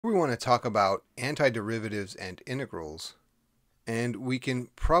We want to talk about antiderivatives and integrals, and we can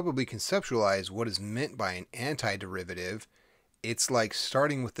probably conceptualize what is meant by an antiderivative. It's like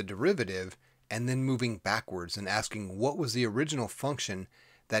starting with the derivative and then moving backwards and asking what was the original function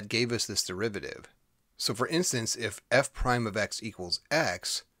that gave us this derivative. So for instance, if f prime of x equals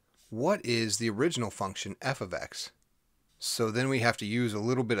x, what is the original function f of x? So then we have to use a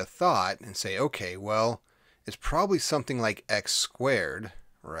little bit of thought and say, okay, well, it's probably something like x squared,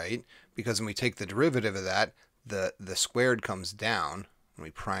 right? Because when we take the derivative of that, the squared comes down. When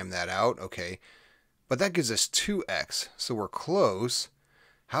we prime that out, okay. But that gives us 2x, so we're close.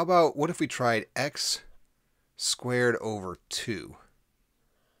 How about, what if we tried x squared over 2?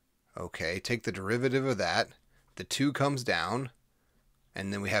 Okay, take the derivative of that. The 2 comes down,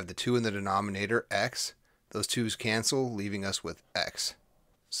 and then we have the 2 in the denominator, x. Those 2's cancel, leaving us with x.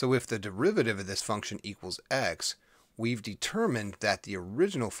 So if the derivative of this function equals x, we've determined that the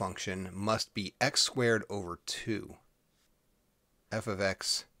original function must be x squared over 2. F of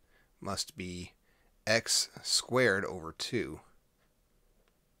x must be x squared over 2.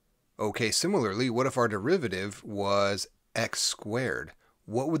 Okay, similarly, what if our derivative was x squared?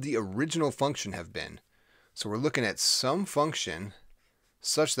 What would the original function have been? So we're looking at some function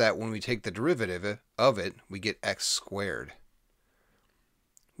such that when we take the derivative of it, we get x squared.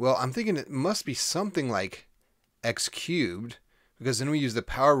 Well, I'm thinking it must be something like x cubed, because then we use the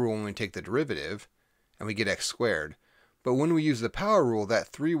power rule when we take the derivative, and we get x squared. But when we use the power rule, that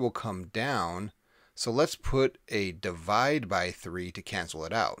 3 will come down, so let's put a divide by 3 to cancel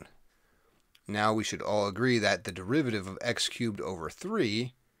it out. Now we should all agree that the derivative of x cubed over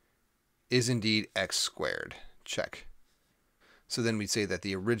 3 is indeed x squared. Check. So then we'd say that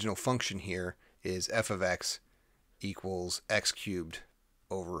the original function here is f of x equals x cubed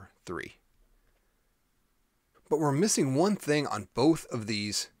over 3. But we're missing one thing on both of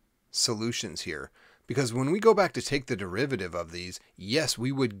these solutions here, because when we go back to take the derivative of these, yes,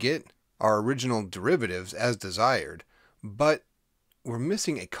 we would get our original derivatives as desired, but we're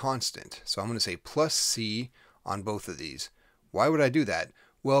missing a constant. So I'm going to say plus c on both of these. Why would I do that?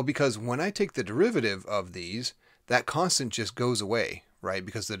 Well, because when I take the derivative of these, that constant just goes away, right?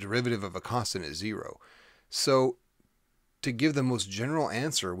 Because the derivative of a constant is 0. So to give the most general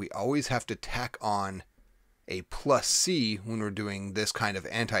answer, we always have to tack on a plus c when we're doing this kind of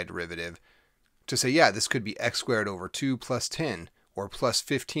antiderivative to say, yeah, this could be x squared over 2 plus 10 or plus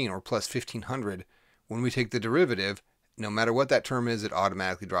 15 or plus 1500. When we take the derivative, no matter what that term is, it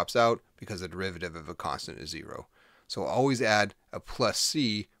automatically drops out because the derivative of a constant is 0. So always add a plus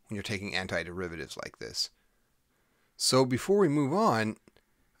c when you're taking antiderivatives like this. So before we move on,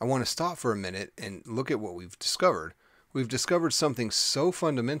 I want to stop for a minute and look at what we've discovered. We've discovered something so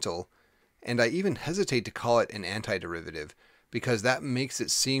fundamental, and I even hesitate to call it an antiderivative because that makes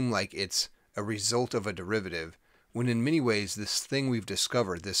it seem like it's a result of a derivative, when in many ways this thing we've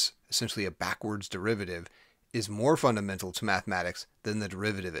discovered, this essentially a backwards derivative, is more fundamental to mathematics than the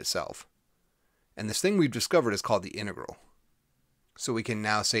derivative itself. And this thing we've discovered is called the integral. So we can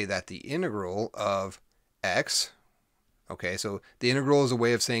now say that the integral of x, okay, so the integral is a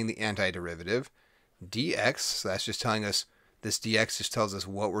way of saying the antiderivative, dx, so that's just telling us, this dx just tells us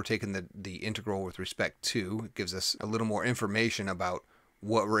what we're taking the integral with respect to. It gives us a little more information about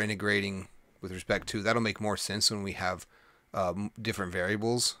what we're integrating with respect to. That'll make more sense when we have different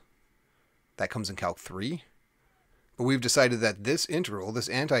variables. That comes in Calc 3. But we've decided that this integral, this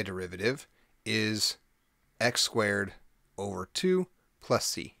antiderivative, is x squared over 2 plus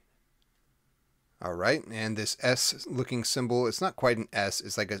c. All right, and this S looking symbol, it's not quite an S,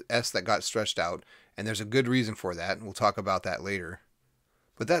 it's like an S that got stretched out, and there's a good reason for that, and we'll talk about that later.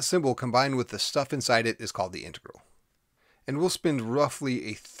 But that symbol combined with the stuff inside it is called the integral. And we'll spend roughly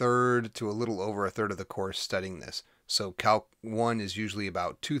a third to a little over a third of the course studying this. So Calc 1 is usually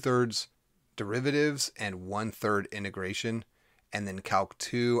about 2/3 derivatives and 1/3 integration, and then Calc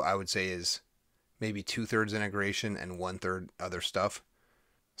 2 I would say is maybe 2/3 integration and 1/3 other stuff.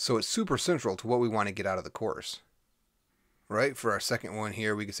 So it's super central to what we want to get out of the course. Right, for our second one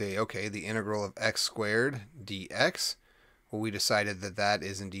here, we could say, okay, the integral of x squared dx. Well, we decided that that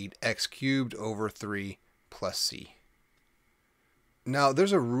is indeed x cubed over 3 plus c. Now,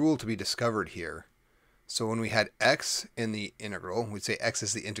 there's a rule to be discovered here. So when we had x in the integral, we'd say x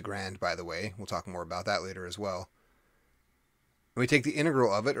is the integrand, by the way. We'll talk more about that later as well. When we take the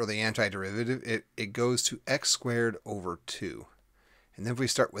integral of it, or the antiderivative, it goes to x squared over 2. And then if we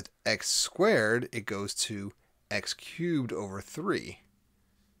start with x squared, it goes to x cubed over 3.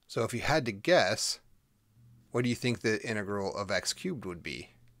 So if you had to guess, what do you think the integral of x cubed would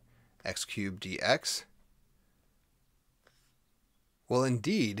be? X cubed dx? Well,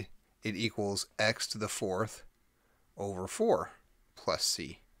 indeed, it equals x to the fourth over 4 plus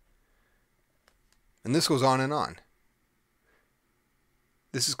c. And this goes on and on.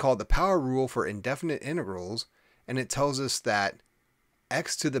 This is called the power rule for indefinite integrals, and it tells us that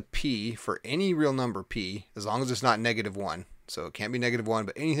x to the p for any real number p, as long as it's not -1, so it can't be -1,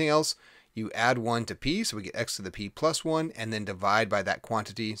 but anything else, you add 1 to p, so we get x to the p plus 1, and then divide by that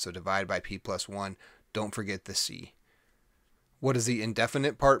quantity, so divide by p plus 1. Don't forget the c. What does the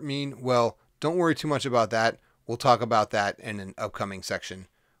indefinite part mean? Well, don't worry too much about that. We'll talk about that in an upcoming section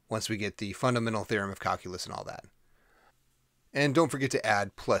once we get the fundamental theorem of calculus and all that. And don't forget to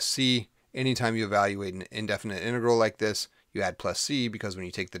add plus c. Anytime you evaluate an indefinite integral like this, you add plus c, because when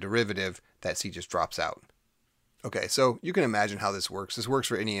you take the derivative, that c just drops out. Okay, so you can imagine how this works. This works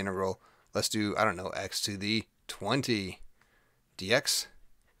for any integral. Let's do, I don't know, x to the 20 dx.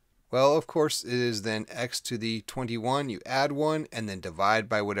 Well, of course, it is then x to the 21. You add 1 and then divide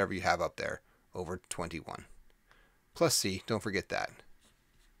by whatever you have up there over 21. Plus c, don't forget that.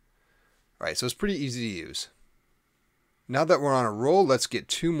 All right, so it's pretty easy to use. Now that we're on a roll, let's get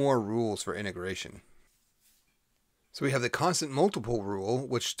 2 more rules for integration. So we have the constant multiple rule,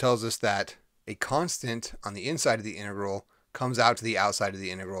 which tells us that a constant on the inside of the integral comes out to the outside of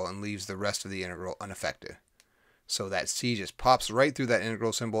the integral and leaves the rest of the integral unaffected. So that c just pops right through that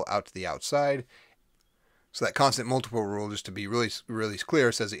integral symbol out to the outside. So that constant multiple rule, just to be really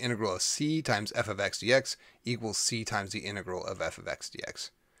clear, says the integral of c times f of x dx equals c times the integral of f of x dx.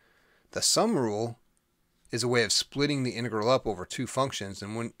 The sum rule is a way of splitting the integral up over 2 functions,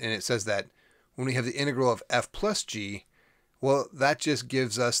 and it says that when we have the integral of f plus g, well, that just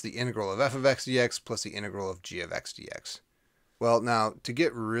gives us the integral of f of x dx plus the integral of g of x dx. Well, now, to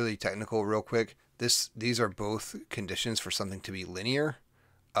get really technical real quick, these are both conditions for something to be linear,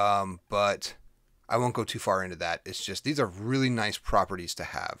 but I won't go too far into that. It's just these are really nice properties to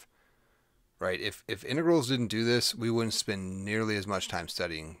have, right? If integrals didn't do this, we wouldn't spend nearly as much time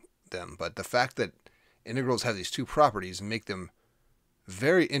studying them. But the fact that integrals have these 2 properties make them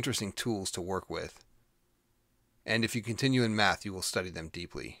very interesting tools to work with. And if you continue in math, you will study them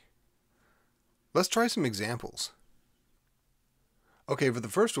deeply. Let's try some examples. Okay, for the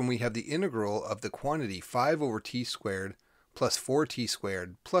first one, we have the integral of the quantity 5 over t squared plus 4t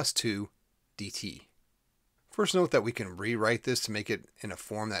squared plus 2 dt. First, note that we can rewrite this to make it in a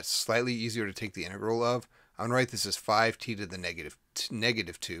form that's slightly easier to take the integral of. I'm going to write this as 5t to the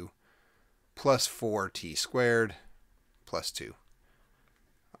negative 2 plus 4t squared plus 2.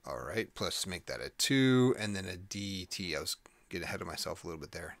 All right, let's make that a 2 and then a dt. I was getting ahead of myself a little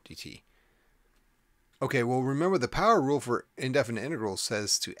bit there, dt. Okay, well, remember the power rule for indefinite integrals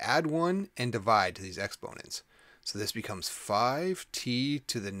says to add 1 and divide to these exponents. So this becomes 5t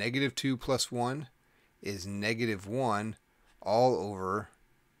to the negative 2 plus 1 is negative 1 all over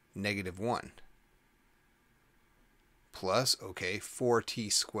negative 1. Plus, okay,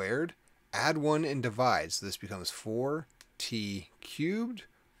 4t squared. Add 1 and divide. So this becomes 4t cubed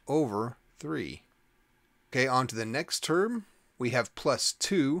over 3. Okay, on to the next term. We have plus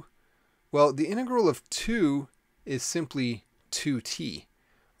 2. Well, the integral of 2 is simply 2t,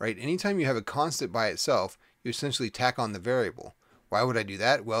 right? Anytime you have a constant by itself, you essentially tack on the variable. Why would I do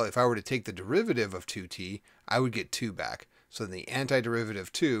that? Well, if I were to take the derivative of 2t, I would get 2 back. So the antiderivative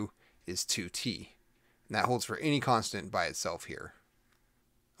of 2 is 2t. And that holds for any constant by itself here.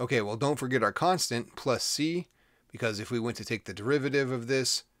 Okay, well, don't forget our constant plus c, because if we went to take the derivative of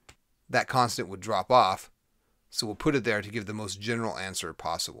this, that constant would drop off. So we'll put it there to give the most general answer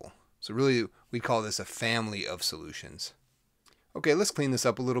possible. So really, we call this a family of solutions. Okay, let's clean this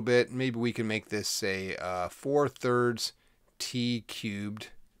up a little bit. Maybe we can make this, say, 4/3 t cubed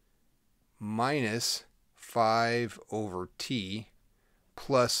minus 5 over t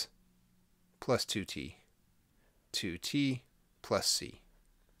plus 2t. 2t plus c.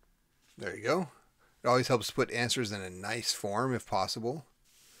 There you go. It always helps to put answers in a nice form if possible.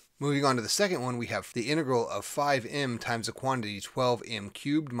 Moving on to the second one, we have the integral of 5m times the quantity 12m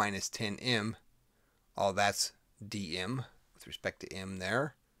cubed minus 10m. All that's dm with respect to m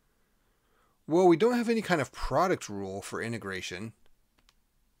there. Well, we don't have any kind of product rule for integration.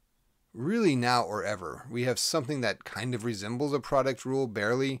 Really now or ever. We have something that kind of resembles a product rule,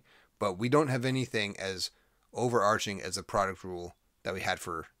 barely, but we don't have anything as overarching as a product rule that we had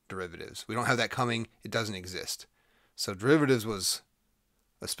for derivatives. We don't have that coming. It doesn't exist. So derivatives was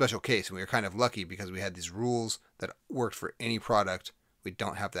a special case, and we were kind of lucky because we had these rules that worked for any product. We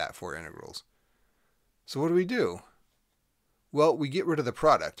don't have that for integrals. So what do? Well, we get rid of the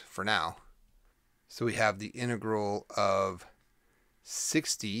product for now. So we have the integral of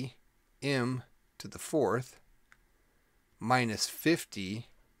 60m to the 4th minus 50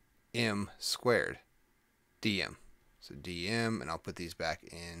 m squared dm. So dm, and I'll put these back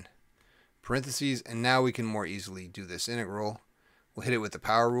in parentheses, and now we can more easily do this integral. We'll hit it with the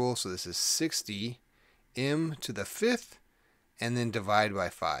power rule, so this is 60 m to the 5th, and then divide by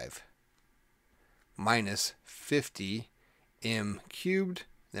 5, minus 50 m cubed,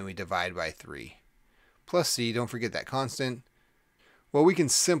 then we divide by 3, plus c, don't forget that constant. Well, we can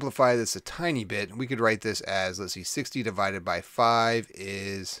simplify this a tiny bit. We could write this as, let's see, 60 divided by 5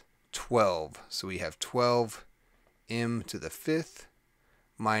 is 12. So we have 12 m to the 5th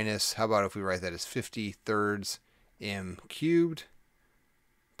minus, how about if we write that as 50 thirds m cubed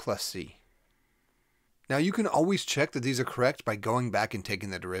plus c. Now you can always check that these are correct by going back and taking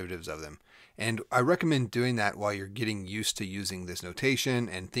the derivatives of them. And I recommend doing that while you're getting used to using this notation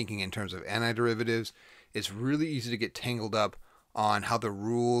and thinking in terms of antiderivatives. It's really easy to get tangled up on how the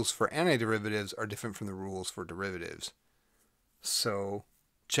rules for antiderivatives are different from the rules for derivatives. So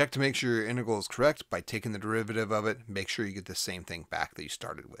check to make sure your integral is correct by taking the derivative of it. Make sure you get the same thing back that you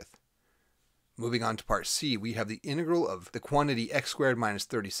started with. Moving on to part C, we have the integral of the quantity x squared minus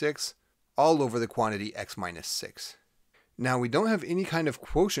 36 all over the quantity x minus 6. Now we don't have any kind of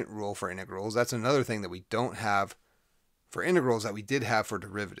quotient rule for integrals. That's another thing that we don't have for integrals that we did have for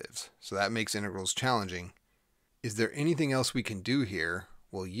derivatives. So that makes integrals challenging. Is there anything else we can do here?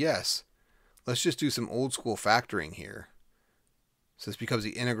 Well, yes. Let's just do some old school factoring here. So this becomes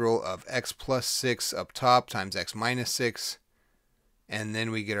the integral of x plus 6 up top times x minus 6. And then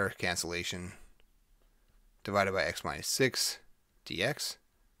we get our cancellation divided by x minus 6 dx.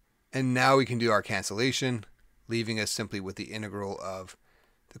 And now we can do our cancellation, leaving us simply with the integral of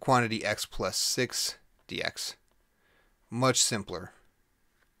the quantity x plus 6 dx. Much simpler.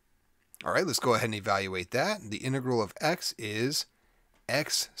 All right, let's go ahead and evaluate that. The integral of x is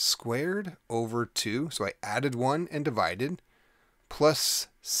x squared over 2. So I added 1 and divided. Plus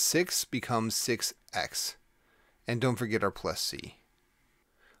 6 becomes 6x. And don't forget our plus c.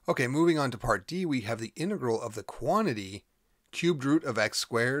 Okay, moving on to part D, we have the integral of the quantity cubed root of x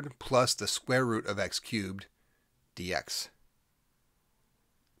squared plus the square root of x cubed dx.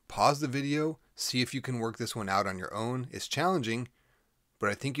 Pause the video, see if you can work this one out on your own. It's challenging, but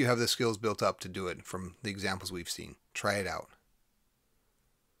I think you have the skills built up to do it from the examples we've seen. Try it out.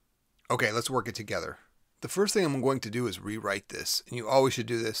 Okay, let's work it together. The first thing I'm going to do is rewrite this, and you always should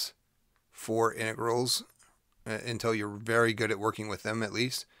do this for integrals until you're very good at working with them at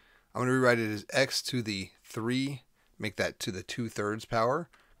least. I'm going to rewrite it as x to the 3, make that to the 2/3 power.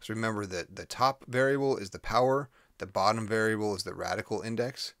 So remember that the top variable is the power, the bottom variable is the radical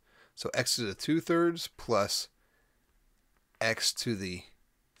index. So x to the 2/3 plus x to the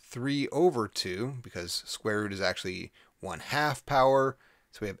 3 over 2, because square root is actually 1/2 power.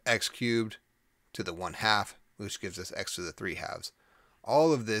 So we have x cubed to the 1/2, which gives us x to the 3/2.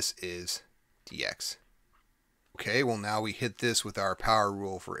 All of this is dx. Okay, well now we hit this with our power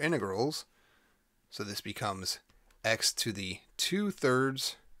rule for integrals. So this becomes x to the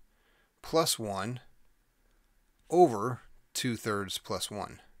 2/3 plus 1 over 2/3 plus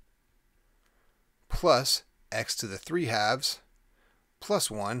 1 plus x to the 3/2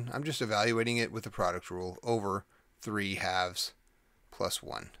 plus 1. I'm just evaluating it with the product rule over 3/2 plus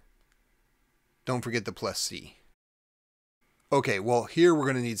 1. Don't forget the plus c. Okay, well here we're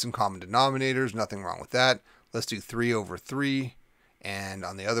going to need some common denominators. Nothing wrong with that. Let's do 3 over 3. And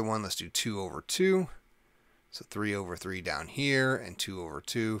on the other one, let's do 2 over 2. So 3 over 3 down here and 2 over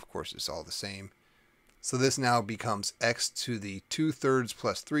 2. Of course, it's all the same. So this now becomes x to the 2/3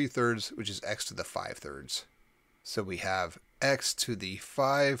 plus 3/3, which is x to the 5/3. So we have x to the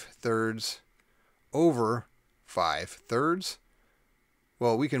 5/3 over 5/3.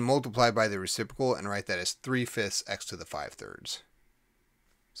 Well, we can multiply by the reciprocal and write that as 3/5 x to the 5/3.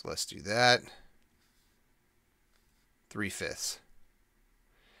 So let's do that. 3/5.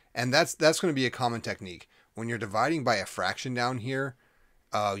 And that's going to be a common technique. When you're dividing by a fraction down here,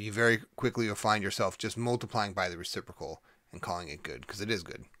 you very quickly will find yourself just multiplying by the reciprocal and calling it good, because it is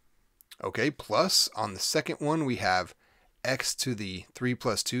good. Okay, plus on the second one we have x to the 3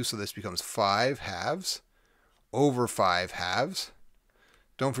 plus 2, so this becomes 5/2 over 5/2.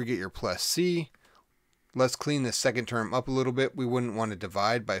 Don't forget your plus c. Let's clean the second term up a little bit. We wouldn't want to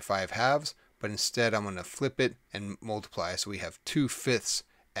divide by 5/2, but instead I'm going to flip it and multiply. So we have 2/5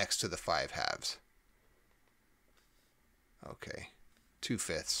 x to the 5/2. Okay,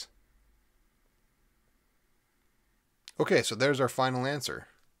 2/5. Okay, so there's our final answer.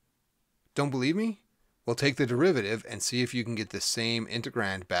 Don't believe me? Well, take the derivative and see if you can get the same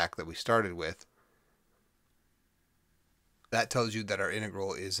integrand back that we started with. That tells you that our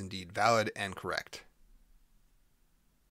integral is indeed valid and correct.